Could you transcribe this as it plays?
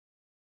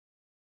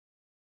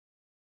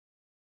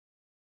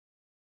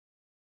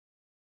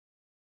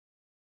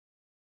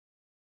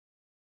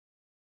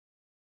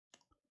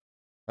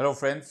Hello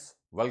friends,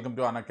 welcome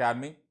to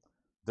Unacademy.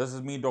 This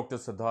is me Dr.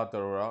 Sidharth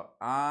Arora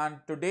and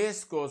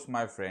today's course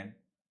my friend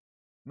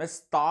मैं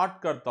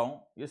start करता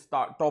हूं ये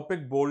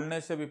topic बोलने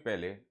से भी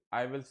पहले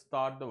I will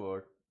start the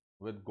word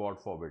with God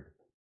forbid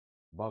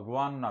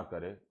भगवान ना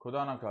करे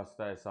खुदा ना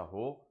खास्ता ऐसा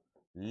हो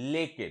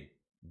लेकिन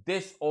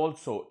this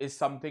also is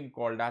something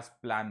called as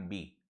plan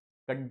B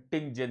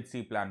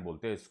contingency plan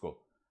बोलते हैं इसको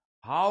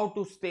how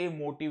to stay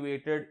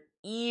motivated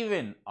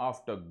even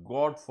after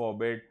God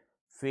forbid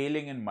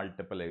Fehling in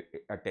multiple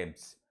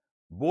attempts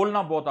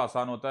बोलना बहुत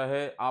आसान होता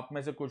है आप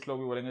में से कुछ लोग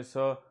भी बोलेंगे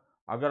सर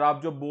अगर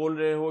आप जो बोल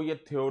रहे हो ये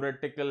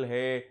थियोरेटिकल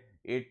है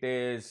इट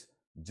इज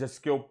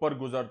जिसके ऊपर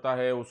गुजरता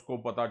है उसको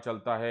पता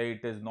चलता है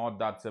it is not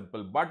that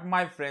simple but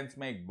my friends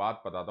मैं एक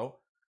बात बताता हूं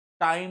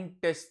टाइम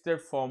टेस्टेड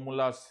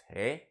फॉर्मूलास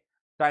है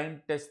टाइम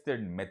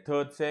टेस्टेड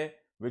मेथड्स है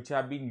which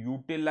have been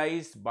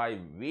utilised by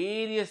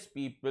various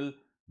people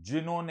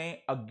जिन्होंने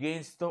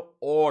अगेंस्ट द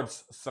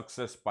ऑड्स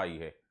सक्सेस पाई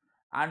है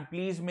and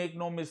please make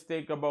no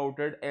mistake about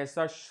it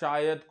ऐसा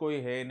शायद कोई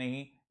है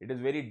नहीं it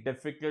is very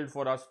difficult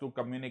for us to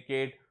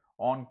communicate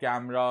on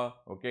camera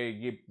okay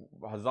ये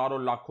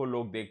हजारों लाखों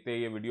लोग देखते हैं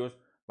ये वीडियोस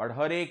बट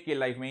हर एक के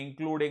लाइफ में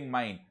including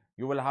mine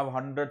you will have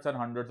hundreds and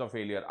hundreds of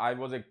failure I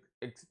was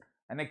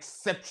an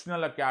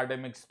exceptional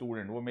academic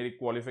student वो मेरी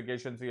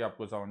क्वालिफिकेशन से ही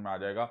आपको समझ में आ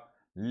जाएगा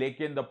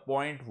लेकिन the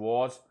point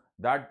was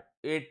that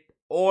it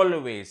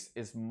always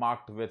is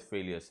marked with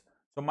failures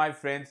so my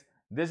friends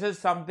this is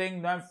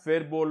something मैं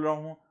फिर बोल रहा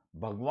हूं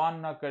भगवान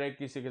ना करे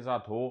किसी के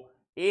साथ हो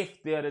if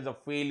there is a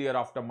failure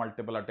after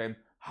multiple attempt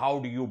how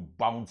do you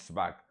bounce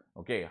back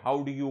okay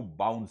how do you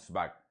bounce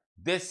back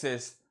this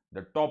is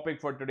the topic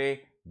for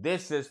today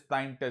this is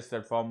time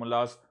tested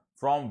formulas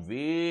from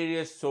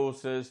various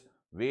sources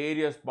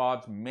various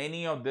paths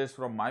many of this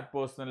from my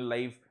personal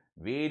life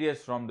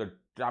various from the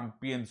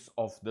champions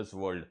of this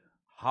world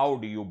how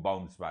do you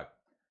bounce back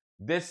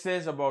this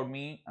is about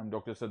me I'm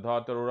Dr.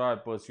 Sidharth Arora I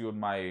pursued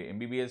my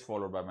MBBS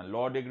followed by my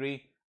law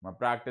degree I'm a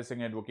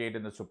practicing advocate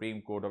in the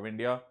Supreme Court of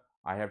India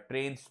I have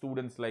trained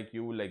students like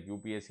you like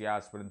UPSC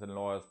aspirants and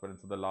law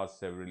aspirants for the last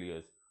several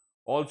years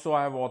also,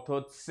 I have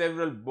authored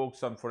several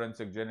books on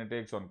forensic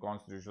genetics, on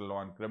constitutional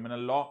law and criminal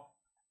law.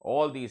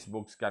 All these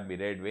books can be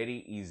read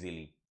very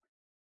easily.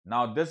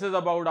 Now, this is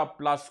about a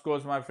plus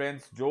course, my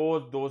friends. जो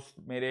दोस्त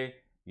मेरे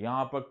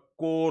यहाँ पर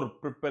core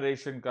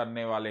preparation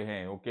करने वाले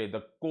हैं, okay,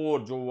 the core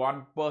जो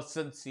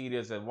 1%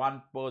 serious है,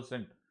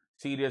 1%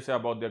 serious है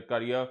about their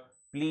career,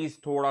 please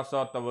थोड़ा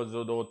सा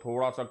तवज्जो दो,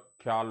 थोड़ा सा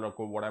ख्याल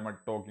रखो what am I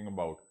talking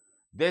about.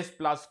 This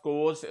plus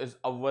course is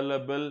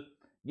available.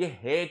 ये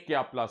है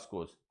क्या plus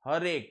course?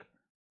 हर एक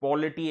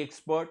polity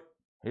expert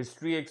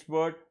history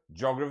expert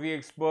geography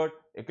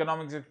expert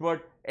economics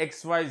expert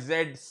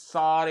XYZ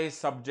सारे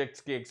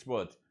सब्जेक्ट्स के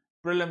एक्सपर्ट्स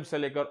प्रीलिम से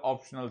लेकर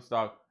ऑप्शनल्स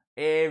तक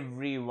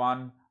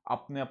एवरीवन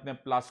अपने अपने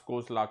प्लस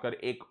कोर्स लाकर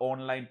एक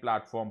ऑनलाइन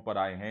प्लेटफॉर्म पर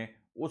आए हैं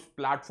उस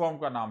प्लेटफॉर्म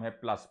का नाम है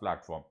प्लस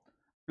प्लेटफॉर्म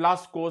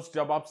प्लस कोर्स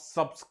जब आप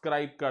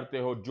सब्सक्राइब करते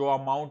हो जो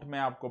अमाउंट मैं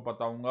आपको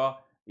बताऊंगा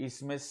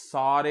इसमें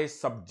सारे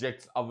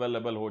सब्जेक्ट्स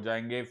अवेलेबल हो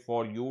जाएंगे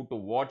फॉर यू टू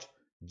वॉच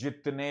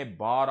जितने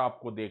बार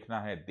आपको देखना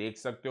है देख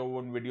सकते हो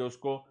उन वीडियोस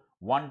को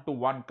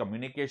 1-to-1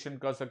 कम्युनिकेशन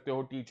कर सकते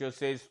हो टीचर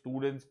से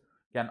students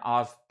can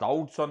ask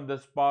doubts on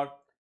this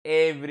part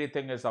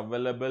everything is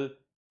available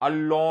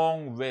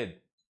along with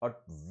a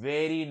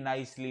very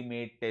nicely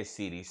made test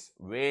series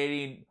very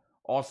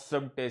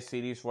awesome test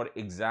series for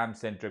exam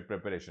centric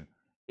preparation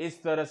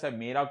इस तरह से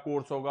मेरा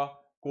कोर्स होगा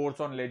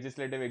course on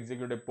legislative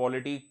executive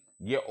polity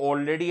ये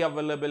already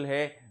available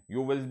है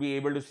you will be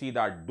able to see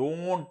that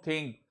don't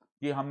think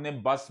कि हमने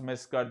बस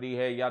मिस कर दी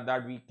है या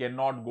that we can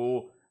not go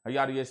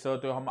यार ये सर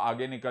तो हम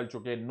आगे निकल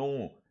चुके नो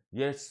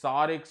ये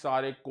सारे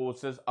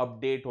कोर्सेज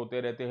अपडेट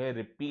होते रहते हैं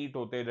रिपीट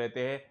होते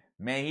रहते हैं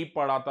मैं ही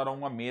पढ़ाता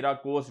रहूंगा मेरा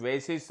कोर्स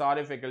वैसे ही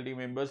सारे फैकल्टी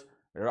मेंबर्स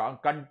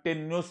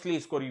कंटिन्यूसली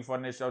इसको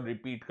रिफर्निश और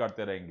रिपीट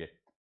करते रहेंगे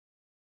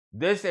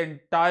This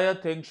entire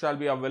thing shall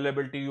be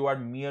available to you at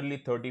merely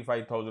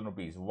 35,000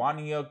 rupees. 1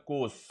 year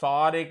course,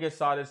 सारे के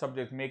सारे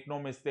subjects, make no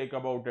mistake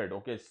about it.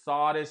 Okay,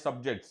 सारे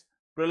subjects,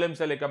 prelim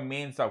से लेकर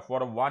main तक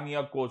for a 1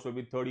 year course will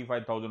be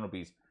 35,000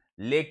 rupees.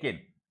 लेकिन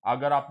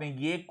अगर आपने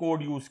ये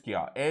कोड यूज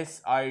किया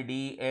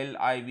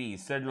SIDLIV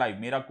SIDLIVE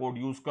मेरा कोड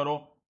यूज करो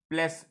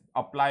plus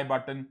apply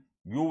button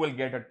you will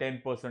get a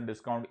 10%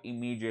 discount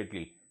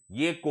immediately.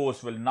 ये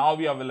course will now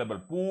be available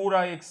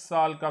पूरा एक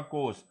साल का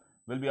course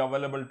will be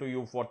available to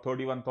you for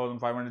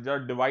 31,500 जरा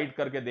डिवाइड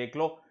करके देख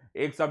लो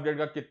एक सब्जेक्ट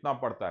का कितना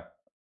पड़ता है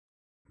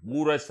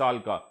पूरे साल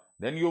का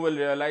then you will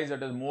realize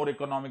it is more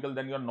economical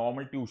than your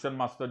normal tuition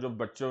master जो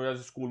बच्चे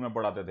वजह स्कूल में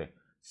पढ़ाते थे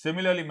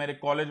सिमिलरली मेरे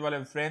कॉलेज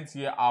वाले फ्रेंड्स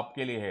ये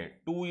आपके लिए है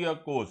 2 year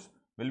course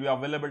will be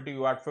available to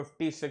you at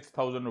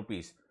 56,000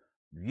 rupees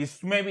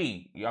इसमें भी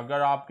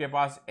अगर आपके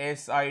पास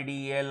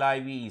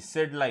SIDLIV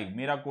SIDLIVE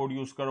मेरा कोड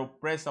यूज करो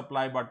press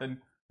apply button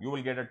you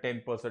will get a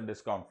 10%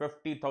 discount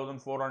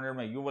 50,400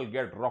 में you will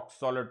get rock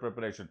solid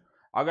preparation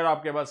अगर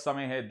आपके पास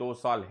समय है 2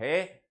 साल है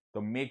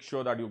तो make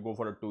sure that you go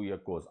for a 2-year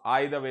course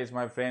either ways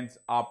my friends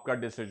आपका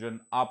decision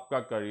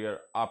आपका career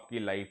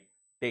आपकी life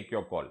take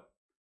your call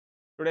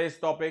today's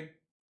topic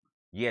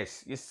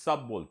yes, ये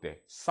सब बोलते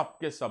हैं,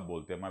 सबके सब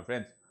बोलते हैं my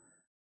friends.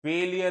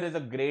 Failure is a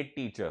great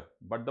teacher,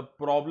 but the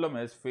problem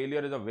is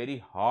failure is a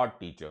very hard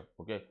teacher.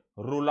 Okay,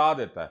 रुला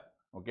देता है,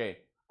 ओके,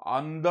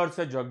 अंदर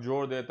से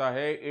झकझोर देता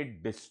है।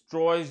 It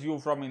destroys you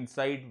from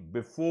inside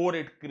before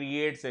it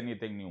creates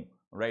anything new,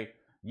 right.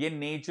 ये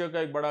नेचर का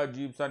एक बड़ा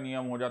अजीब सा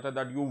नियम हो जाता है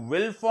that you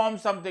will form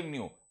something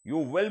new,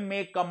 you will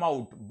make come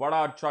out,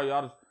 बड़ा अच्छा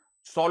यार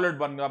सॉलिड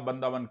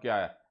बंदा बन के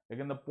आया,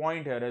 लेकिन the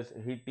point here is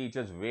he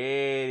teaches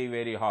very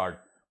very hard.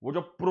 वो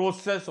जो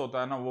प्रोसेस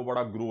होता है ना, वो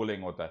बड़ा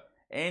ग्रूलिंग होता है।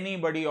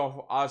 Anybody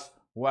of us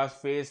who has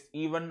faced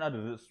even a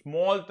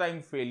small time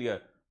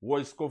failure, वो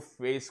इसको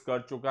फेस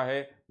कर चुका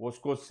है, वो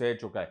उसको सह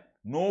चुका है।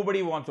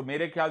 नोबडी वांट्स,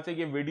 मेरे ख्याल से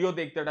ये वीडियो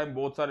देखते टाइम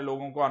बहुत सारे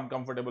लोगों को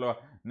अनकंफर्टेबल होगा,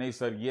 नहीं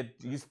सर ये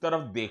इस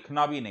तरफ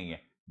देखना भी नहीं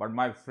है। But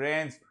my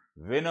friends,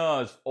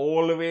 winners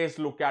always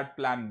look at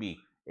plan B.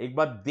 एक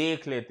बार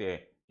देख लेते हैं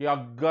कि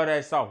अगर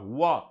ऐसा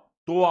हुआ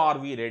तो आर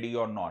वी रेडी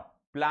और नॉट।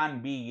 प्लान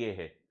बी ये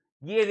है।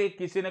 ये देख,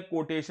 किसी ने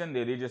कोटेशन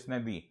दे दी, जिसने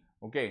दी,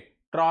 okay,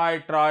 try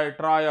try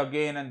try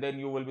again and then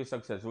you will be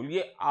successful.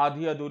 ये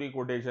आधी अधूरी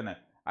कोटेशन है।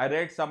 I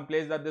read some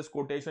place that this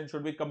quotation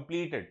should be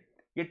completed.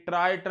 कि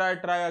ट्राई ट्राई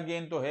ट्राई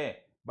अगेन तो है,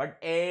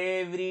 but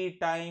every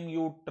time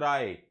you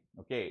try,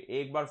 okay,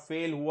 एक बार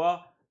fail हुआ,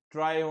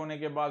 try होने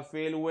के बाद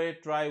फेल हुए,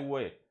 ट्राई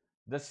हुए,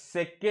 द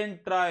सेकेंड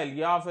ट्रायल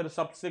या फिर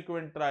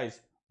subsequent tries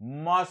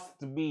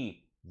must be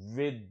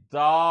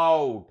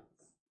without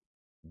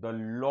the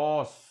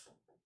loss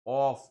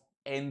of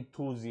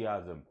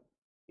enthusiasm.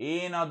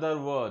 In other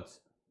words,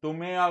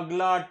 तुम्हें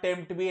अगला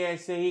अटेम्प्ट भी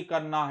ऐसे ही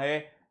करना है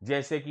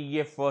जैसे कि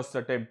ये फर्स्ट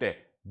अटेम्प्ट है।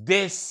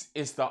 This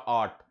is the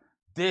art,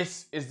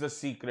 this is the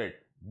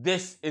secret,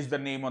 this is the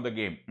name of the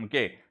game.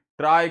 Okay,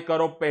 try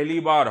करो पहली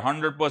बार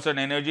 100%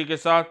 एनर्जी के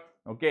साथ,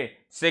 ओके,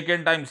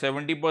 सेकेंड टाइम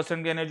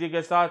 70% की एनर्जी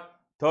के साथ,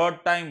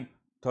 थर्ड टाइम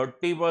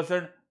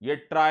 30%। ये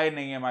ट्राई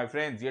नहीं है माय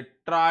फ्रेंड्स, ये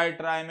ट्राई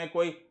ट्राई में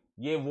कोई,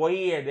 ये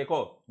वही है,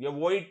 देखो ये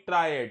वही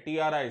ट्राई है,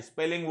 TRI,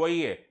 स्पेलिंग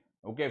वही है,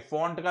 ओके,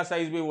 फॉन्ट का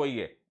साइज भी वही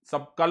है,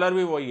 सब कलर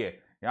भी वही है।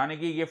 यानी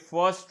कि ये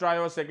फर्स्ट ट्राई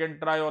और सेकंड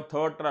ट्राई और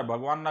थर्ड ट्राई,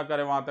 भगवान ना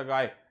करे वहां तक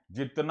आए,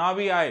 जितना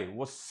भी आए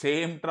वो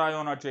सेम ट्राई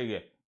होना चाहिए।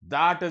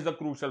 That is the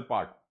crucial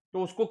part.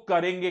 तो उसको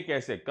करेंगे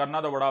कैसे?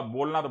 करना तो बड़ा,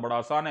 बोलना तो बड़ा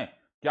आसान है,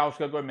 क्या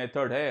उसका कोई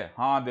मेथड है?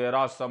 हाँ, देयर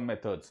आर सम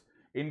मेथड्स।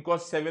 इनको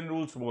 7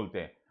 रूल्स बोलते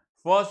हैं।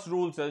 First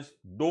rules is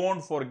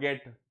don't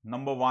forget,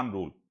 number 1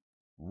 rule,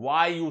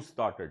 why you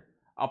started.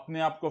 अपने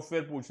आप को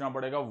फिर पूछना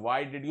पड़ेगा,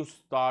 why did you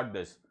start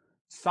this.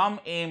 Some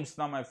AIIMS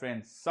ना माय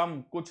फ्रेंड्स,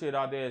 सम कुछ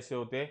इरादे ऐसे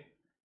होते हैं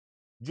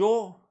जो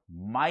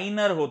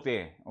माइनर होते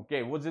हैं,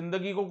 ओके, वो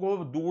जिंदगी को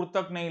दूर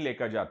तक नहीं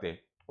लेकर जाते,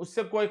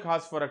 उससे कोई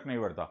खास फर्क नहीं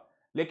पड़ता।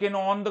 लेकिन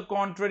on the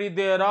contrary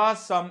there are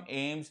some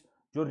AIIMS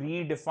जो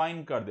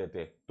रीडिफाइन कर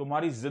देते,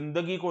 तुम्हारी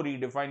जिंदगी को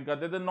रीडिफाइन कर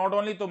देते। नॉट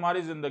ओनली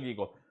तुम्हारी जिंदगी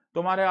को,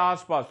 तुम्हारे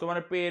आसपास,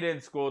 तुम्हारे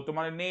पेरेंट्स को,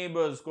 तुम्हारे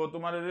नेबर्स को,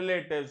 तुम्हारे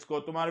रिलेटिव्स को,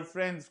 तुम्हारे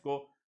फ्रेंड्स को,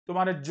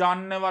 तुम्हारे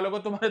जानने वालों को,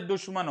 तुम्हारे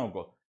दुश्मनों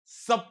को,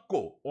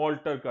 सबको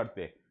ऑल्टर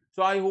करते।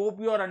 सो I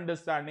hope you are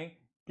understanding.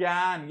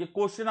 Can, ये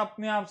क्वेश्चन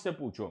अपने आप से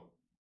पूछो,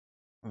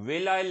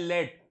 will I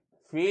let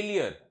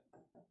failure,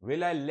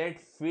 will I let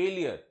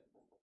failure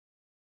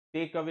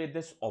take away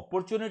this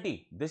opportunity,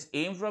 this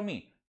aim from me?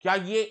 क्या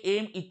ये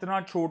एम इतना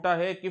छोटा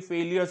है कि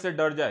फेलियर से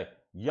डर जाए,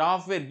 या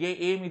फिर ये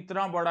एम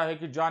इतना बड़ा है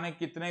कि जाने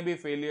कितने भी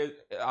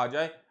फेलियर आ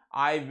जाए,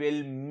 I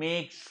will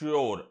make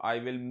sure, I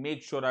will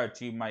make sure I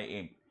achieve my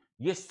M.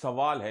 ये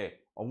सवाल है,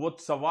 और वो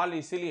सवाल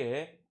इसीलिए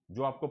है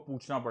जो आपको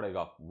पूछना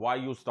पड़ेगा, why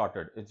you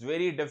started. It's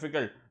very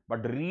difficult,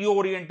 but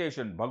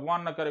reorientation,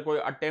 भगवान ना करे कोई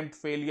अटेम्प्ट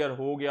फेलियर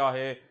हो गया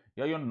है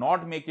या you are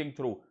not making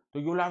through, तो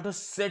you will have to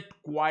sit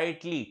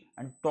quietly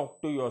and talk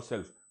to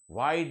yourself,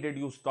 why did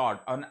you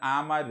start and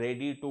M I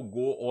ready to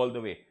go all the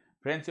way.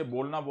 Friends, ये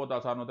बोलना बहुत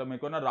आसान होता है, मेरे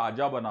को ना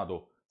राजा बना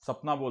दो,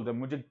 सपना बोलते हैं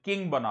मुझे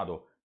किंग बना दो।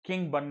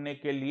 किंग बनने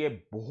के लिए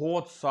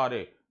बहुत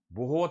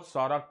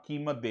सारा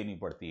कीमत देनी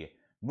पड़ती है।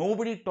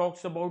 नोबडी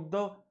टॉक्स अबाउट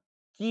द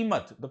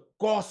कीमत, the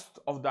cost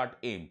of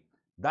that M,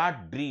 that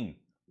dream.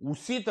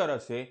 उसी तरह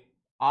से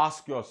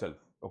आस्क योरसेल्फ,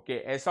 ओके,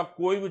 ऐसा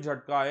कोई भी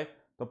झटका है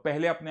तो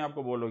पहले अपने आप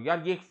को बोलो,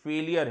 यार ये एक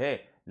फेलियर है,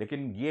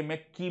 लेकिन ये मैं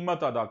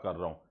कीमत अदा कर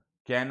रहा हूं,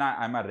 can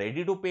I, M I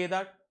ready to पे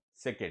that.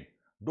 Second,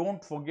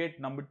 don't forget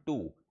number 2,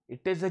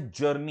 it is a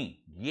journey,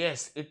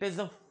 yes it is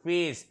a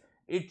phase,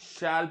 it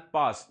shall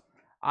pass.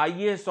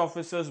 IAS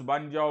officers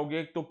बन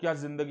जाओगे तो क्या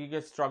जिंदगी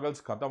के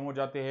स्ट्रगल्स खत्म हो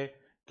जाते हैं?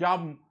 क्या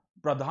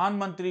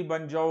प्रधानमंत्री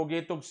बन जाओगे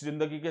तो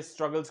जिंदगी के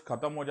स्ट्रगल्स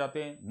खत्म हो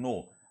जाते हैं?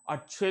 नो,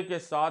 अच्छे के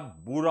साथ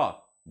बुरा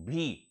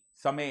भी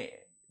समय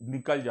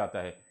निकल जाता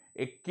है।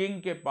 एक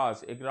किंग के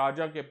पास, एक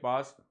राजा के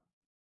पास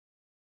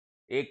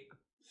एक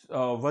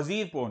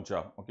वजीर पहुंचा,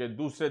 ओके,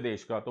 दूसरे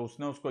देश का, तो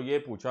उसने उसको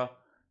यह पूछा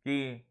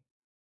कि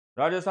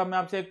राजा साहब, मैं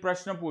आपसे एक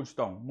प्रश्न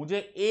पूछता हूं, मुझे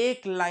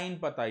एक लाइन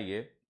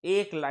बताइए,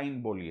 एक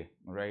लाइन बोलिए,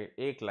 राइट,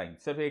 एक लाइन,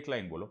 सिर्फ एक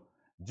लाइन बोलो,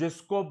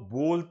 जिसको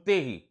बोलते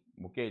ही,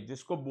 ओके,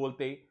 जिसको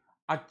बोलते ही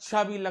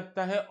अच्छा भी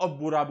लगता है और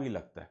बुरा भी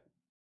लगता है,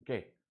 ओके।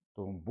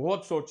 तो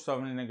बहुत सोच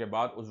समझने के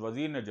बाद उस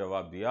वजीर ने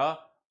जवाब दिया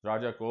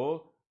राजा को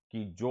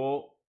कि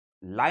जो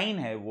लाइन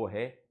है वो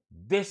है,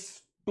 दिस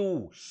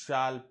टू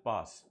शैल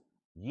पास,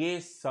 ये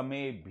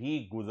समय भी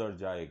गुजर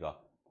जाएगा।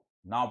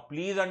 नाउ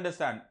प्लीज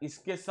अंडरस्टैंड,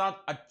 इसके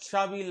साथ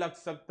अच्छा भी लग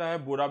सकता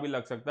है, बुरा भी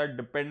लग सकता है,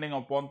 डिपेंडिंग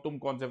अपॉन तुम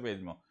कौन से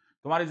फेज में हो।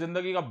 तुम्हारी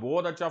जिंदगी का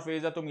बहुत अच्छा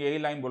फेज है, तुम यही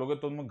लाइन बोलोगे,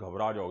 तुम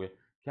घबरा जाओगे,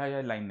 क्या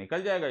यह लाइन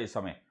निकल जाएगा इस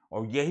समय?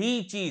 और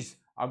यही चीज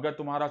अगर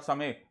तुम्हारा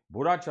समय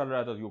बुरा चल रहा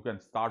है तो you can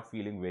start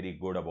feeling very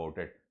good about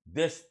it,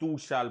 this to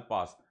शैल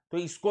पास। तो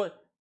इसको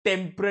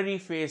टेम्पररी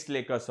फेस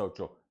लेकर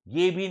सोचो,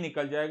 ये भी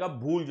निकल जाएगा,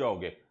 भूल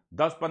जाओगे।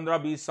 10 15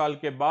 20 साल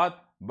के बाद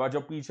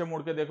जब पीछे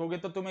मुड़ के देखोगे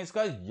तो तुम्हें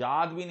इसका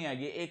याद भी नहीं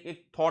आएगी, एक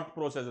एक थॉट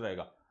प्रोसेस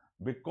रहेगा।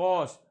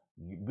 बिकॉज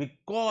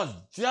बिकॉज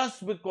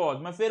जस्ट बिकॉज,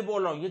 मैं फिर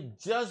बोल रहा हूं, ये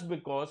just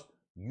because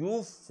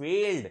you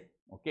failed,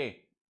 okay,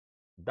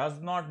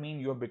 does not mean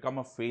you have become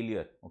a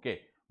failure. Okay,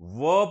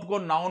 verb को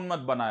नाउन मत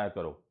बनाया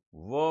करो,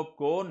 वर्ब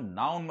को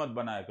नाउन मत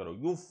बनाया करो।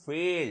 यू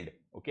फेल्ड,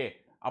 ओके,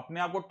 अपने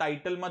आप को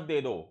टाइटल मत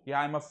दे दो कि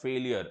I am a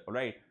failure,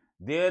 right?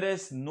 There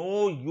is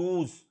no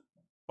use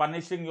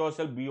punishing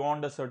yourself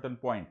beyond a certain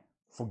point.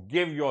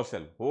 Forgive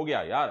yourself. हो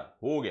गया यार,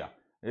 हो गया,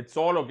 it's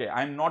all okay.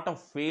 I'm not a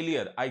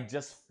failure, I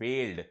just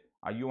failed.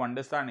 Are you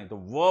understanding? तो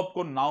verb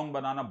को noun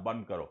बनाना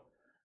बंद करो।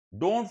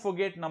 Don't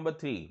forget number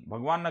 3,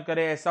 भगवान ना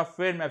करे ऐसा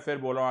फिर मैं फिर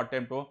बोल रहा हूं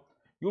अटेम्प्ट हो,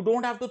 you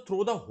don't have to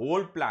throw the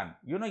whole plan.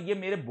 You know, ये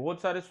मेरे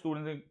बहुत सारे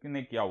स्टूडेंट्स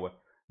ने किया हुआ है।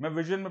 मैं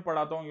विजन में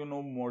पढ़ाता हूँ, you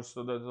know, मोस्ट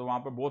तो वहां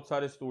पे बहुत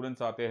सारे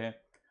स्टूडेंट्स आते हैं,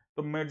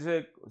 तो मेरे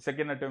से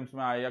सेकेंड अटेम्प्ट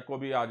में आए या कोई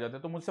भी आ जाते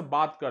हैं तो मुझसे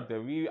बात करते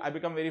हैं, we I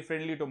become very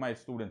friendly to my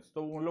students.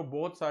 तो उन लोग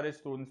बहुत सारे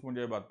स्टूडेंट्स मुझे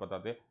ये बात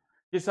बताते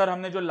कि सर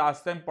हमने जो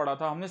लास्ट टाइम पढ़ा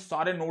था हमने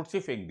सारे नोट्स ही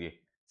फेंक दिए,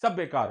 सब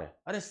बेकार है।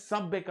 अरे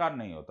सब बेकार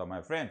नहीं होता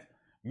my friends,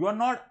 you are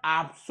not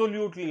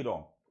absolutely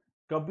wrong.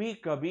 कभी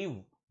कभी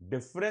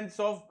डिफरेंस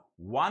ऑफ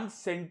 1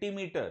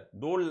 सेंटीमीटर,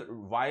 दो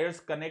वायर्स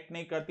कनेक्ट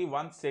नहीं करती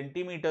 1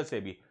 सेंटीमीटर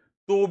से भी,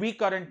 तो भी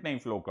करंट नहीं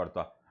फ्लो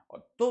करता।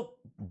 तो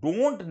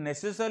don't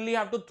necessarily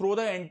have to throw the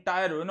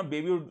entire, you know,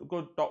 baby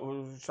को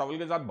शवल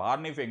के साथ बाहर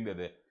नहीं फेंक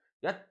देते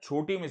यार,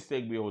 छोटी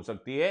मिस्टेक भी हो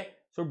सकती है।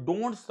 सो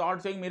डोंट स्टार्ट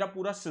सेइंग मेरा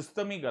पूरा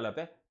सिस्टम ही गलत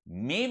है।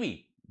 May be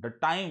the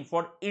time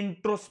for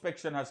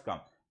introspection has come.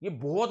 ये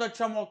बहुत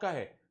अच्छा मौका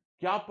है,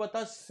 क्या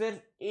पता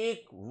सिर्फ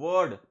एक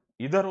वर्ड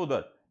इधर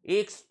उधर,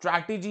 एक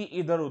स्ट्रैटेजी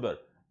इधर उधर,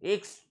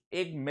 एक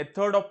एक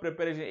मेथड ऑफ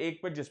प्रिपरेशन,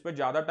 एक पे जिस पे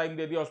ज्यादा टाइम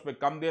दे दिया उस पे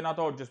कम देना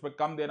था, और जिस पे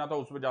कम देना था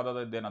उस पे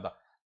ज्यादा देना था।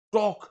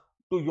 Talk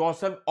to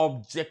yourself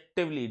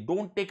objectively,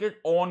 don't take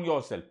it on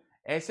yourself.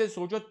 ऐसे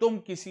सोचो तुम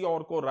किसी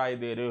और को राय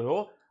दे रहे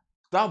हो,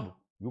 तब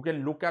you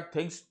can look at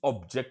things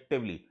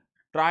objectively.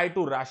 Try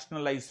to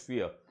rationalise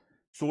fear.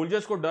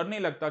 Soldiers को डर नहीं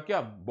लगता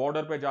क्या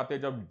बॉर्डर पे जाते,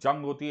 जब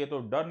जंग होती है तो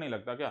डर नहीं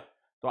लगता क्या?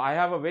 तो I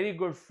have a very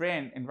good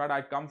friend, in fact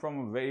I come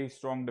from a very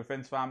strong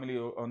defence family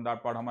on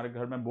that part. हमारे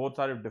घर में बहुत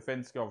सारे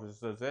डिफेंस के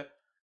ऑफिसर्स है,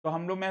 तो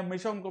हम लोग, मैं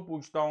हमेशा उनको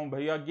पूछता हूं,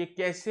 भैया ये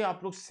कैसे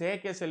आप लोग सह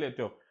कैसे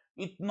लेते हो,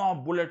 इतना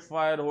बुलेट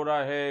फायर हो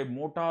रहा है,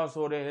 मोटार्स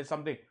हो रहे हैं,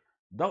 something,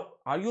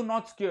 are you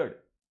not scared?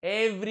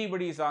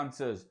 Everybody's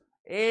answers,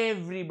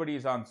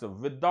 everybody's answer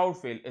without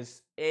fail is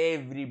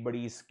everybody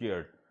is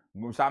scared.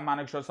 Sam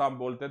Manekshaw साहब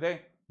बोलते थे,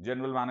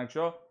 General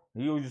Manekshaw,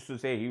 he used to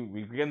say, he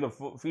became the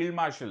field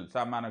marshal,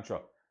 Sam Manekshaw.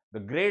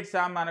 The great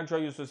Sam Manekshaw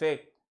used to say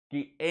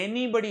कि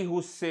anybody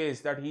who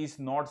says that he is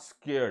not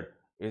scared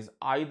is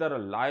either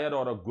a liar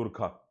or a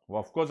Gurkha. वो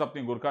of course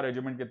अपनी Gurkha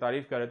regiment की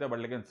तारीफ कर रहे थे, but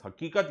लेकिन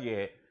हकीकत ये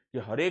है कि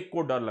हर एक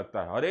को डर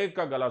लगता है, हर एक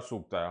का गला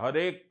सूखता है,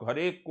 हर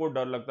एक को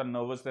डर लगता है,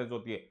 नर्वसनेस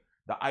होती है।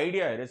 The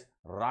idea is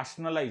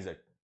rationalise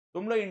it.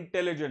 तुम लोग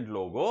इंटेलिजेंट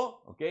लोग हो,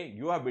 okay,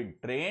 you have been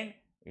trained,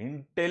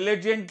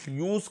 intelligent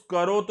use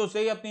करो तो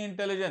सही अपनी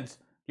इंटेलिजेंस,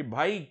 कि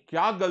भाई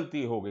क्या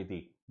गलती हो गई थी,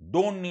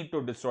 don't need to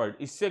destroy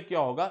it. इससे क्या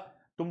होगा,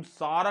 तुम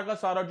सारा का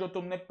सारा जो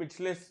तुमने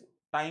पिछले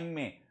टाइम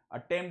में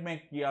अटेम्प्ट में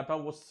किया था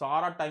वो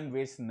सारा टाइम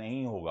वेस्ट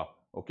नहीं होगा।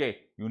 Okay,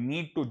 you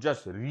need to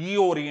just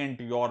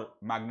reorient your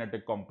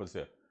magnetic compass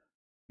here.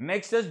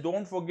 Next is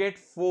don't forget,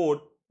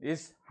 fourth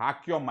is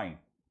hack your mind.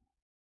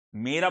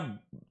 मेरा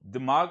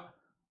दिमाग,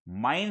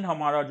 माइंड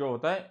हमारा जो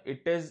होता है,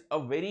 it is a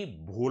very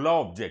Bhola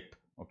object,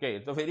 okay,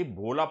 it's a very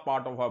Bhola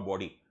part of our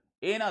body.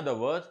 In other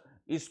words,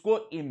 इसको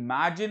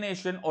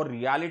imagination और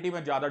reality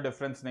में ज्यादा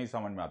डिफरेंस नहीं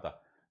समझ में आता।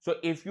 सो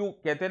इफ यू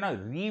कहते हैं ना,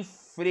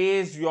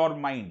 रीफ्रेज योर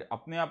माइंड,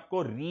 अपने आप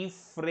को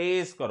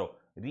रीफ्रेज करो,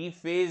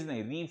 रीफेज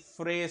नहीं,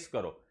 रीफ्रेज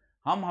करो।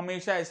 हम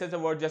हमेशा ऐसे ऐसे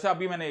वर्ड, जैसे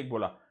अभी मैंने एक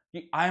बोला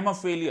कि आई एम अ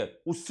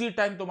फेलियर, उसी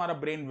टाइम तुम्हारा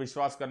ब्रेन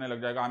विश्वास करने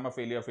लग जाएगा I am a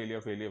failure failure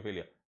failure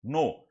failure.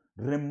 No,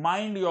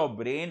 remind your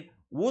brain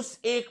उस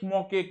एक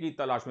मौके की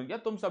तलाश में। क्या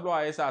तुम सब लोग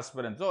आईएएस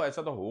एस्पिरेंट्स हो,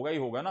 ऐसा तो होगा ही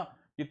होगा ना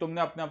कि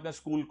तुमने अपने अपने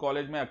स्कूल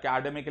कॉलेज में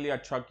एकेडमिकली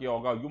अच्छा किया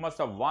होगा, you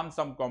must have one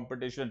some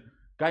competition,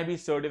 कहीं भी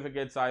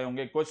सर्टिफिकेट्स आए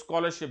होंगे, कोई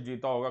स्कॉलरशिप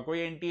जीता होगा, कोई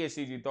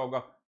एनटीएससी जीता होगा,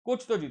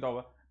 कुछ तो जीता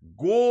होगा।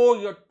 Go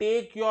your,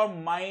 take your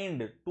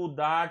mind to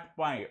that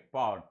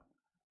part,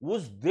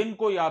 उस दिन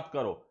को याद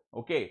करो,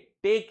 okay,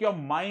 take your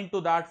mind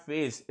to that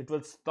phase, it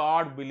will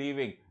start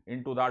believing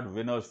into that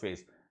winners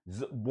phase.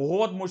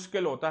 बहुत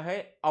मुश्किल होता है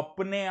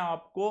अपने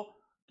आप को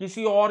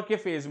किसी और के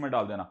फेज में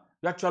डाल देना,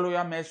 या चलो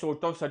यार मैं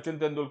सोचता हूं सचिन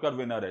तेंदुलकर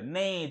विनर है,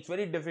 नहीं, it's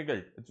very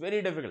difficult, it's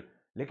very difficult.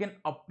 लेकिन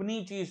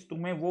अपनी चीज,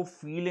 तुम्हें वो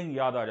फीलिंग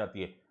याद आ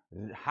जाती है।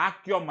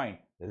 Hack your mind,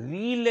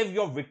 relive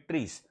your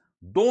victories,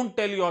 don't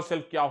tell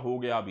yourself क्या हो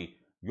गया अभी.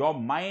 Your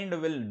mind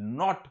will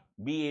not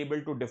be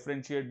able to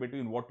differentiate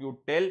between what you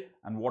tell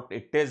and what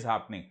it is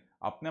happening.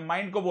 अपने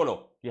माइंड को बोलो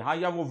कि हाँ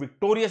या वो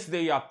विक्टोरियस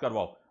डे याद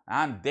करवाओ,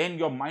 and then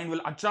your mind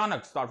will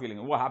अचानक स्टार्ट फीलिंग,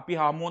 वो हैप्पी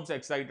हार्मोन से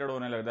एक्साइटेड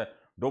होने लगता है,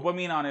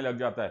 डोपामीन आने लग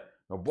जाता है,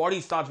 your body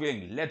starts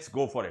feeling, let's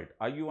go for it.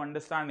 Are you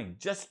understanding?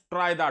 Just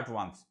try that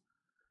once.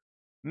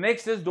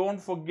 Next is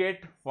don't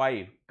forget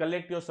 5,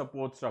 collect your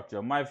support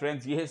structure. My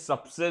friends, ये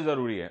सबसे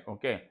जरूरी है.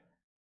 Okay,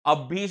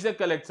 अभी से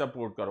कलेक्ट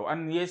सपोर्ट करो.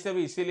 एंड ये सिर्फ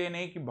इसीलिए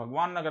नहीं कि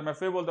भगवान ना कर, मैं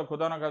फिर बोलता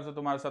खुदा ना कर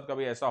तुम्हारे साथ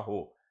कभी ऐसा हो,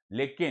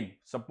 लेकिन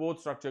सपोर्ट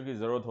स्ट्रक्चर की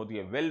जरूरत होती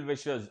है. वेल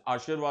विशर्स,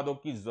 आशीर्वादों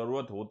की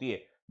जरूरत होती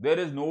है. There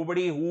is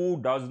nobody who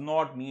does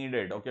not need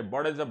it. Okay,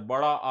 बड़े से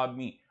बड़ा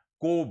आदमी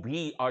को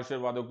भी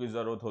आशीर्वादों की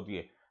जरूरत होती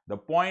है. The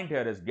point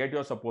here is get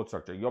your support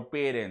structure, your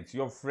parents,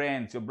 your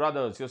friends, your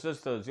brothers, your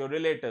sisters, your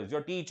relatives,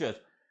 your teachers,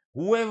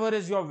 whoever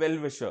is your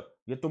well-wisher.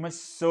 ये तुम्हें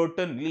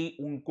certainly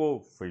उनको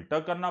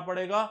फिल्टर करना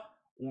पड़ेगा.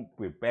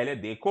 पहले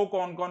देखो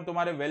कौन कौन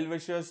तुम्हारे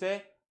well-wishers है,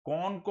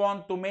 कौन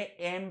कौन तुम्हें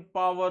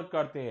एम्पावर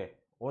करते हैं,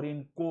 और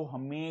इनको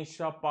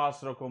हमेशा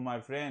पास रखो माय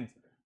फ्रेंड्स.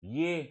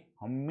 ये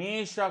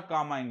हमेशा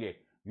काम आएंगे.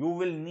 You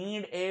will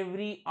need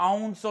every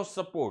ounce of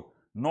support,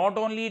 not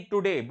only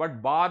today but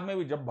बाद में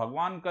भी. जब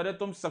भगवान करे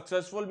तुम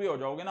सक्सेसफुल भी हो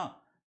जाओगे ना,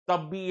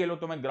 तब भी ये लोग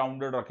तुम्हें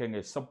ग्राउंडेड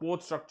रखेंगे.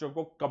 सपोर्ट स्ट्रक्चर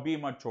को कभी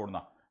मत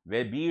छोड़ना.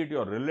 वे B it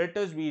your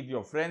relatives, B it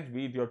your friends,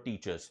 B it your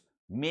teachers,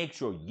 make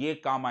sure ये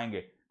काम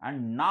आएंगे.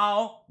 And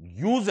now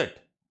use it.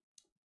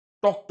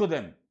 Talk to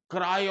them,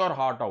 cry your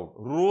heart out,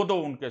 रो दो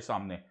उनके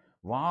सामने.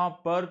 वहां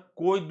पर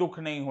कोई दुख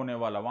नहीं होने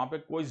वाला, वहां पे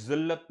कोई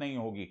जिल्लत नहीं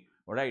होगी.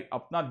 राइट,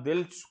 अपना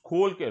दिल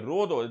खोल के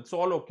रो दो. It's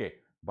all okay,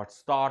 but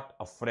start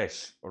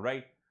afresh.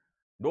 Right.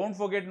 Don't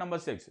forget number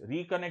 6,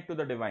 reconnect to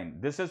the divine.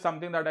 This is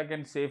something that I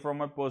can say from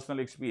my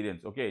personal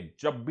experience. Okay,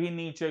 जब भी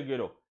नीचे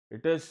गिरो,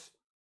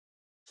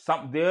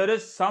 there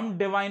is some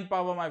divine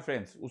power, my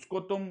friends. उसको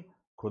तुम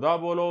खुदा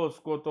बोलो,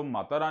 उसको तुम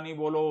माता रानी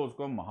बोलो,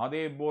 उसको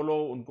महादेव बोलो,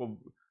 उनको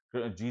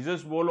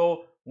जीसस बोलो,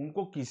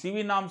 उनको किसी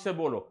भी नाम से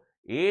बोलो.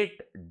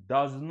 It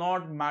does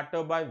not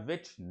matter by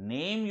which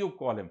name you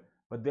call him,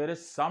 but there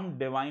is some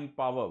divine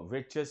power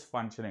which is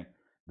functioning.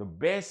 The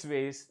best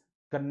way is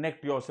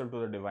connect yourself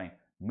to the divine.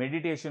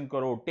 Meditation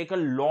करो, टेक अ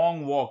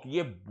लॉन्ग वॉक.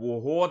 ये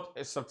बहुत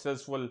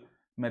successful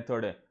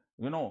method है.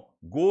 You know,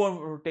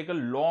 go take a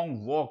long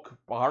walk.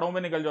 पहाड़ों में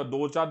निकल जाओ,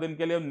 2-4 दिन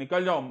के लिए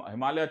निकल जाओ,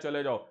 हिमालय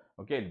चले जाओ.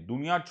 ओके,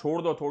 दुनिया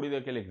छोड़ दो थोड़ी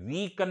देर के लिए.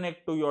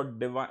 Reconnect to your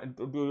divine,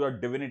 to your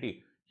divinity.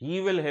 He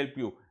will help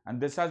you. And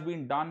this has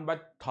been done by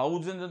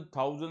thousands and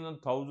thousands and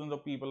thousands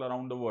of people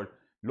around the world.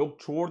 लोग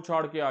छोड़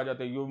छाड़ के आ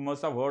जाते हैं. You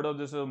must have heard of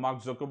this,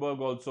 mark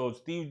Zuckerberg also,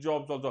 Steve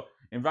jobs also.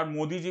 In fact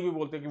Modi ji भी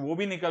बोलते हैं कि वो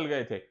भी निकल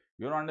गए थे.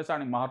 You know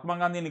understanding. Mahatma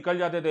Gandhi निकल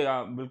जाते थे,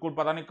 बिल्कुल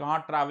पता नहीं कहां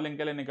ट्रैवलिंग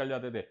के लिए निकल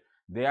जाते थे.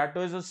 दैट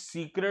इज अ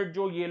सीक्रेट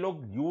जो ये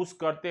लोग यूज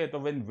करते हैं. तो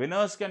when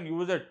winners can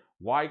use it,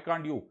 why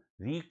can't you?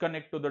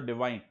 Reconnect to the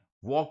divine.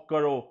 Walk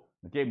करो.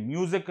 ओके,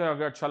 म्यूजिक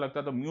अगर अच्छा लगता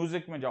है तो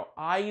म्यूजिक में जाओ.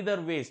 Either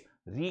ways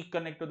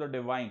reconnect to the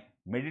divine.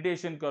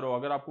 Meditation करो.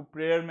 अगर आपको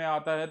प्रेयर में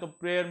आता है तो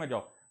प्रेयर में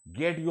जाओ.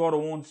 Get your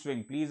own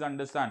swing. Please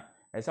understand,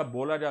 ऐसा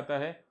बोला जाता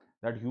है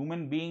that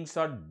human beings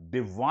are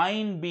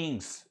divine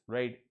beings,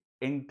 right,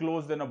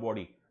 enclosed in a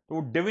body. तो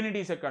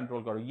डिविनिटी से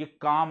कंट्रोल करो. ये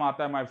काम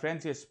आता है माय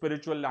फ्रेंड्स. ये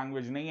स्पिरिचुअल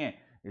लैंग्वेज नहीं है.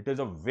 It is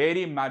a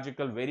very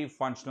magical, very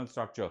functional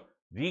structure.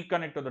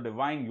 Reconnect to the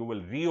divine, you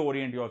will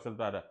reorient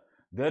yourself.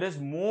 There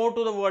is more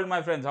to the world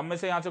my friends. हम में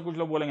से यहां से कुछ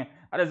लोग बोलेंगे,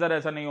 अरे सर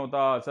ऐसा नहीं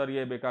होता, सर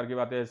ये बेकार की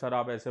बात है, सर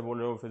आप ऐसे बोल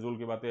रहे हो, फिजूल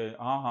की बातें.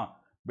 हाँ हाँ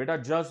बेटा,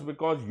 just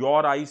because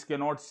your eyes can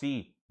not C,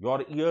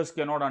 your ears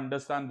can not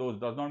understand those,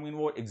 does not mean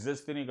वो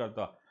एग्जिस्ट ही नहीं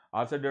करता.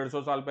 आज से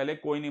 150 साल पहले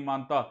कोई नहीं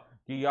मानता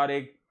कि यार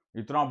एक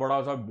इतना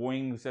बड़ा सा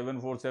बोइंग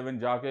 747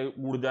 जाके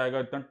उड़ जाएगा,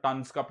 इतना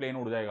टन्स का प्लेन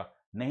उड़ जाएगा.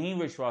 नहीं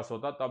विश्वास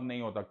होता, तब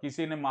नहीं होता.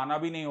 किसी ने माना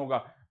भी नहीं होगा.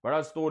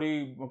 बड़ा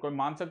स्टोरी कोई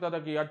मान सकता था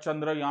कि यार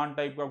चंद्रयान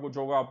टाइप का कुछ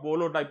होगा,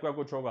 अपोलो टाइप का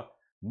कुछ होगा.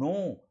 नो,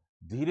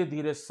 धीरे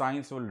धीरे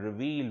science will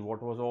reveal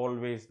what was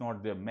always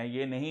not there. मैं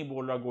ये नहीं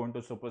बोल रहा go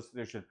into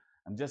superstition.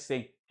 I am just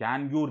saying,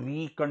 can you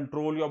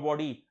रिकंट्रोल your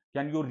body?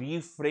 Can you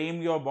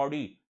reframe your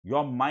body,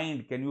 your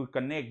mind? Can you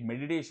connect?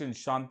 Meditation,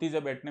 शांति से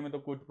बैठने में तो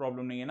कुछ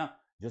प्रॉब्लम नहीं है ना.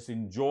 Just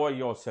enjoy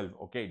yourself,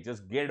 okay?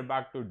 Just get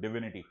back to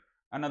divinity.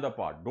 Another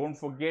part, don't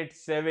forget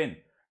 7,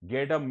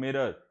 get a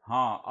mirror.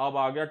 हाँ, अब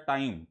आ गया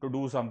time to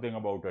do something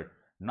about it.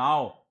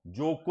 Now,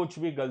 जो कुछ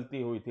भी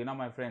गलती हुई थी ना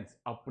my friends,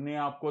 अपने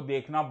आप को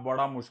देखना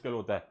बड़ा मुश्किल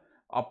होता है.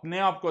 अपने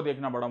आप को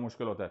देखना बड़ा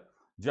मुश्किल होता है.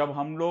 जब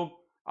हम लोग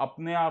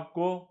अपने आप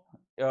को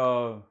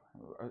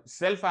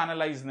सेल्फ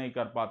एनालाइज नहीं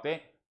कर पाते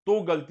तो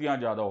गलतियां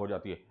ज्यादा हो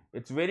जाती है.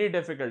 It's very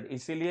difficult.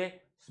 इसीलिए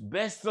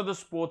best of the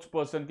sports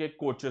person के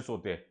कोचेस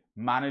होते हैं,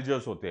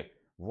 मैनेजर्स होते हैं.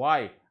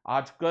 वाई?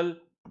 आजकल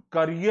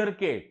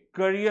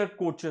करियर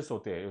कोचेस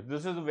होते हैं.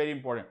 This is very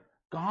important.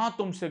 कहां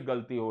तुमसे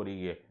गलती हो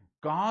रही है,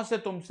 कहां से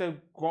तुमसे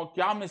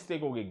क्या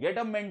मिस्टेक होगी, गेट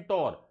अ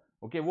मेंटोर.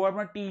 ओके, वो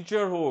अपना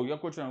टीचर हो या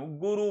कुछ नहीं,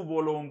 गुरु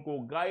बोलो उनको,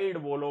 गाइड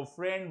बोलो,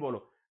 फ्रेंड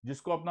बोलो,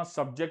 जिसको अपना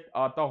सब्जेक्ट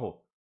आता हो.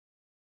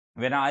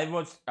 When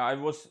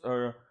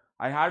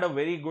I had a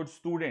very good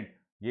student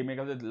ये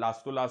मेरे ख्याल से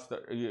लास्ट टू लास्ट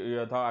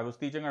ईयर था, I was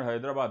teaching eight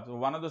Hyderabad,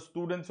 one of the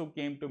students who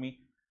came to me,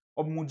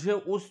 और मुझे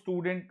वो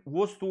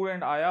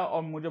स्टूडेंट आया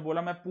और मुझे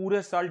बोला मैं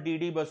पूरे साल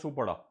डीडी बसु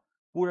पढ़ा,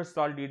 पूरे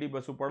साल डीडी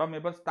बसु पढ़ा,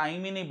 मेरे पास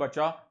टाइम ही नहीं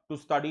बचा to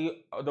study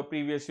the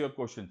previous year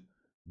question.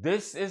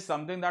 This is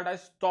something that I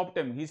stopped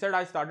him. He said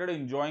I started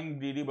enjoying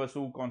DD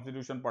Basu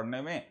constitution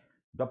पढ़ने में.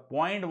 द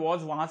पॉइंट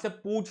वाज वहां से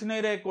पूछ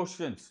नहीं रहे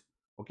क्वेश्चंस.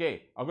 ओके,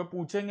 अगर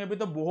पूछेंगे भी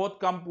तो बहुत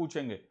कम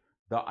पूछेंगे.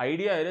 The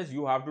idea is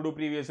you have to do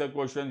previous year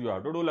questions, you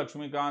have to do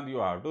Lakshmikant,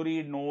 you have to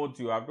read notes,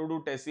 you have to do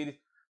test series.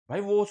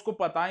 भाई वो उसको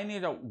पता ही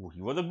नहीं था.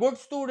 He was a good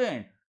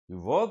student, he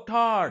worked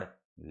hard,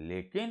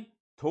 लेकिन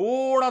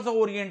थोड़ा सा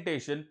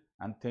orientation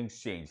and things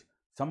change.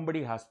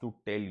 Somebody has to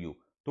tell you.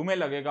 तुम्हें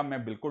लगेगा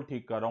मैं बिल्कुल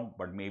ठीक कर रहा हूं,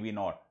 but maybe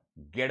not.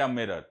 Get a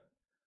mirror.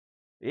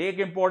 एक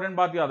इंपॉर्टेंट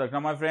बात याद रखना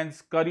my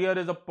friends, career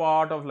is a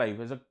part of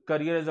life.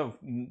 Career is a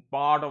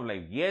part of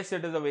life. Yes,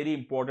 it is a very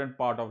important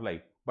part of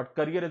life, but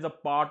career is a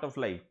part of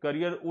life.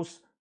 Career उस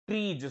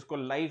tree जिसको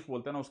life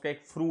बोलते हैं ना, उसका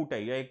एक fruit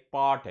है या एक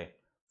पार्ट है.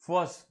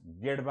 First,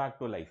 get back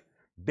to life.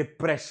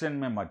 Depression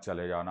में मत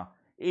चले जाना,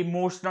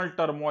 इमोशनल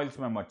टर्मोइल्स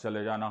में मत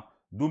चले जाना,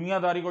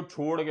 दुनियादारी को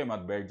छोड़ के मत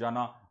बैठ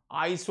जाना,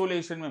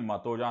 आइसोलेशन में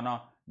मत हो जाना,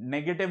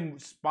 नेगेटिव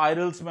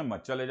स्पाइरल्स में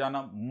मत चले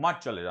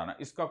जाना.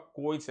 इसका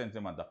कोई सेंस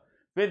नहीं बनता.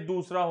 फिर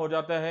दूसरा हो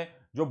जाता है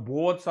जो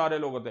बहुत सारे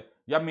लोग होते हैं,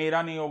 या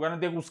मेरा नहीं होगा ना,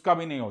 देख उसका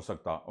भी नहीं हो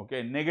सकता.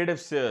 Okay, negative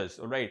shares,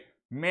 right.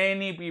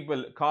 Many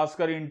people,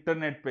 खासकर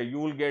इंटरनेट पे,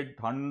 you will get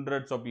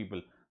hundreds of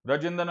people.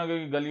 Rajendra Nagar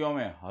की गलियों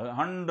में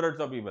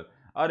हंड्रेड्स ऑफ पीपल,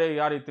 अरे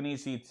यार इतनी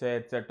सीट्स है,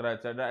 एटसेट्रा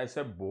एटसेट्रा,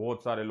 ऐसे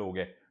बहुत सारे लोग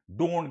हैं.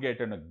 Don't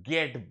get in,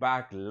 get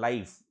back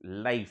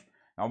life.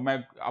 अब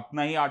मैं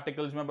अपना ही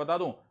आर्टिकल्स में बता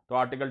दूं तो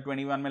आर्टिकल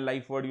 21 में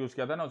लाइफ वर्ड यूज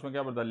किया था ना, उसमें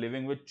क्या बोलता है,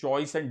 living with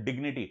choice and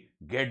dignity.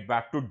 Get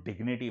back to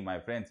dignity my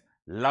friends.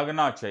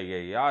 लगना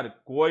चाहिए यार,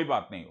 कोई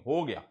बात नहीं,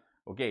 हो गया.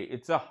 ओके,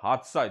 इट्स अ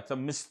हादसा, it's a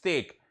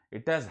mistake,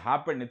 it has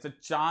happened, it's a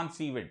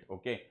chance event.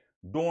 Okay,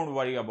 don't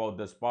worry about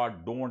this part,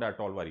 don't at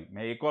all worry.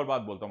 मैं एक और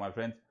बात बोलता हूं my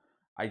friends,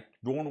 I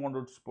don't want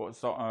to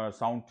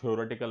sound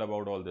theoretical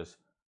about all this.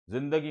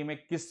 जिंदगी में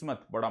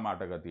किस्मत बड़ा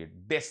मैटर करती है,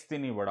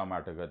 डेस्टिनी बड़ा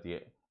मैटर करती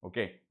है.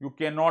 Okay, you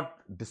can not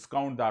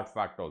discount that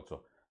fact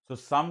also. So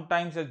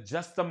sometimes it's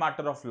just a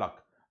matter of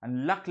luck.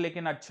 And luck,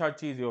 लेकिन अच्छा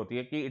चीज ये होती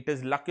है कि it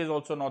is, luck is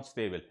also not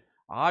stable.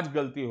 आज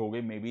गलती हो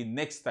गई, may be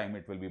next time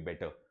it will be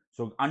better.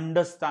 So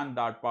understand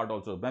that part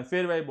also. मैं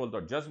फिर वही बोलता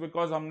हूं, जस्ट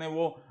बिकॉज हमने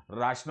वो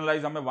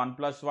रैशनलाइज, हमें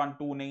 1+1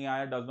 2 नहीं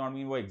आया, डज नॉट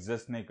मीन वो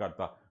एग्जिस्ट नहीं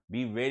करता.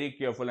 Be very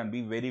careful and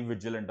be very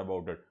vigilant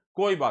about it.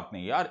 कोई बात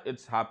नहीं यार,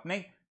 इट्स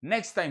हैपनिंग,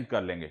 नेक्स्ट टाइम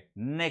कर लेंगे,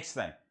 नेक्स्ट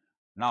टाइम.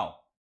 नाउ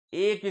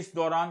एक इस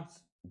दौरान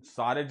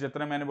सारे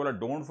जितने मैंने बोला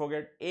डोंट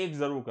फॉरगेट, एक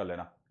जरूर कर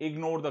लेना,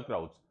 ignore the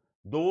crowds.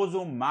 Those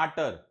who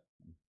matter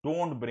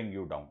don't bring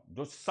you down.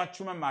 जो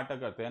सच में मैटर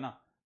करते हैं ना,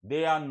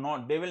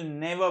 they will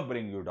never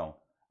bring you down,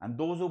 and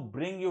those who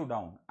bring you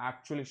down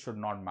actually should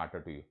not matter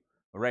to you,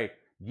 right?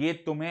 ये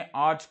तुम्हें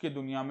आज की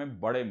दुनिया में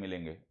बड़े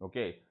मिलेंगे.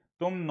 ओके,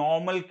 तुम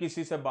नॉर्मल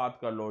किसी से बात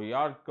कर लो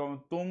यार,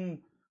 तुम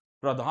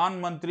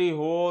प्रधानमंत्री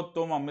हो,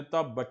 तुम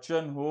अमिताभ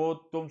बच्चन हो,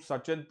 तुम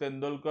सचिन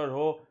तेंदुलकर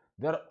हो,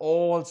 they are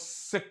all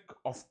sick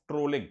of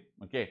trolling.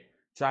 Okay,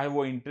 चाहे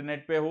वो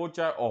इंटरनेट पे हो,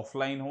 चाहे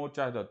ऑफलाइन हो,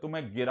 चाहे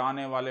तुम्हें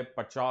गिराने वाले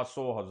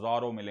 50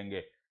 हजारों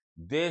मिलेंगे.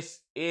 This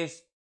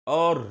is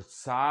a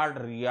sad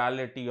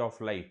reality of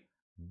life.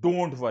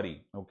 Don't worry,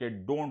 okay,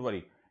 don't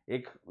worry.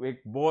 एक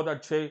बहुत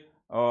अच्छे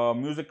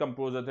म्यूजिक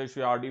कंपोजर थे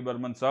श्री R.D.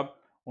 बर्मन साहब.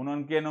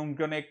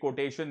 उन्होंने एक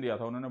कोटेशन दिया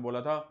था. उन्होंने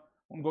बोला था,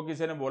 उनको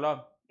किसी ने बोला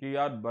कि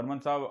यार बर्मन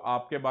साहब,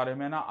 आपके बारे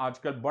में ना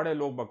आजकल बड़े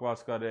लोग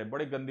बकवास कर रहे हैं,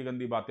 बड़ी गंदी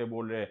गंदी बातें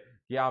बोल रहे हैं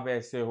कि आप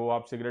ऐसे हो,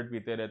 आप सिगरेट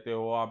पीते रहते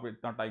हो, आप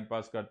इतना टाइम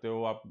पास करते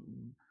हो, आप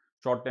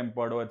शॉर्ट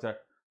टेम्पर्ड हो, ऐसा.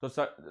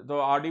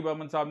 तो R.D.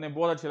 बर्मन साहब ने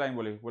बहुत अच्छी लाइन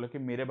बोले कि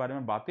मेरे बारे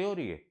में बातें हो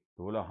रही है.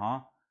 तो बोला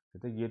हाँ.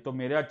 कहते ये तो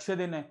मेरे अच्छे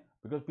दिन है,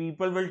 because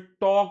people will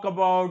talk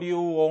about you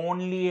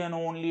only and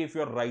only if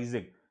you are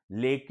rising.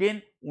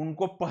 लेकिन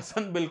उनको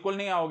पसंद बिल्कुल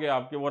नहीं आओगे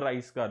आपके, वो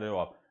राइज कर रहे हो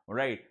आप,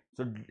 right?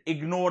 So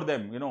ignore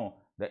them.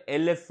 The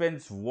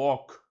elephants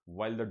walk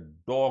while the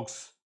dogs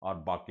are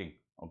barking.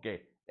 Okay,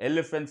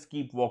 elephants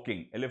keep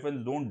walking.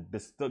 Elephants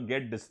don't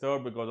get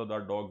disturbed because of the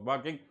dogs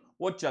barking.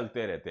 वो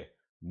चलते रहते.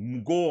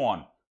 Go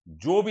on.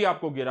 जो भी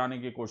आपको गिराने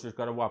की कोशिश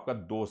करे वो आपका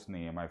दोस्त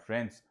नहीं है, my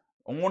friends.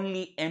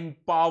 Only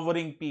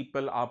empowering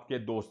people आपके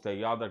दोस्त है.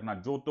 याद रखना,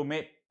 जो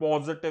तुम्हें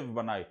पॉजिटिव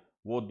बनाए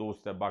वो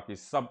दोस्त है, बाकी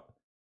सब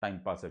टाइम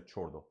पास है,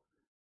 छोड़ दो.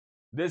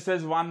 This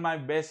is one my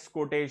best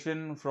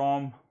quotation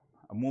from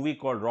movie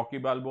called Rocky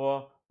बाल्बोआ.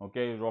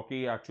 Okay,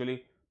 Rocky actually,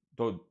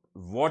 तो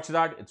watch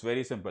that. It's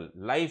very simple.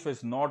 Life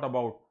is not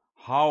about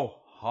how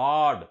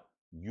hard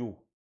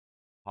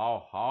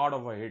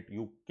of a hit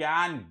you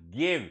can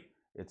give.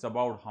 It's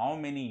about how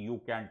many you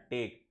can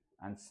take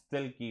and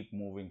still keep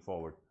moving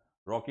forward.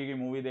 Rocky की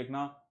movie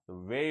देखना,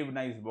 very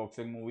nice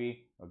boxing movie.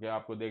 Okay,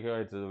 आपको देखेगा,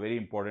 it's a very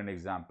important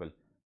example.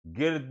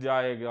 गिर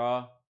जाएगा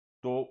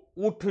तो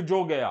उठ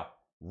जो गया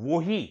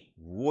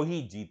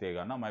वही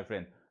जीतेगा ना, my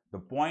friend. The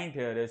point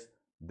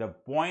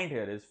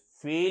here is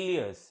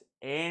failures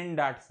and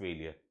eight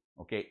failure.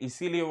 Okay,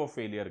 इसीलिए वो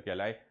फेलियर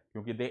कहलाए,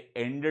 क्योंकि they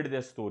ended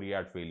their story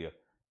at failure.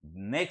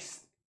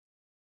 Next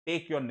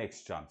take your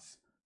next chance.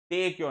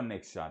 Take your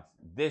next chance.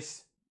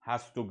 This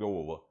has to go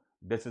over.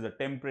 This is a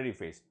temporary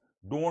phase.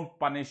 Don't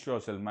punish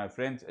yourself, my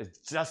friends. It's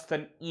just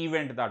an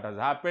event that has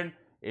happened.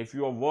 If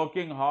you are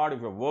working hard,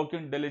 if you're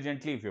working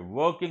diligently, if you're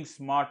working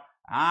smart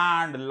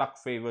and luck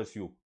favors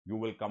you, you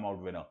will come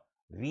out winner.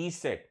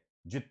 Reset.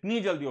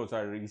 Jitni jaldi ho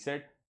sakta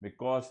reset,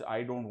 because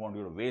I don't want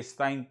you to waste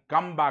time.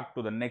 Come back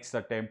to the next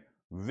attempt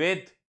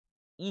with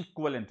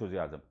equal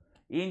enthusiasm.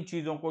 इन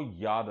चीजों को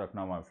याद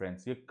रखना my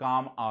friends, ये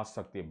काम आ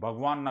सकती है,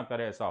 भगवान ना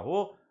करे ऐसा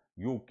हो.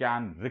 You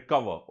can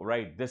recover,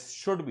 right? This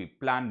should be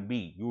plan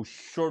B. You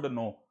should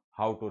know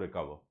how to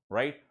recover,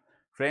 right?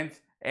 Friends,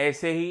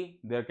 aise hi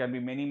there can be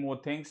many more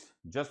things.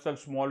 Just a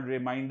small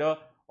reminder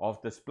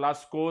of this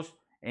plus course.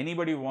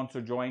 Anybody who wants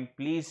to join,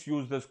 please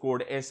use this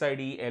code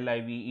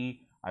SIDLIVE.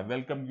 I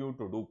welcome you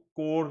to do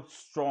core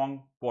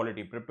strong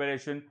quality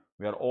preparation.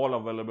 We are all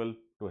available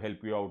to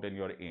help you out in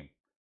your aim.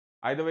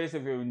 Either ways,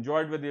 if you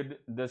enjoyed with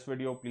this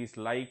video, please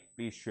like,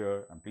 please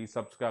share, and please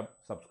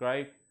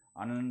subscribe.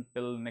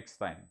 Until next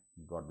time,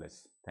 God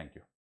bless. Thank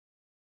you.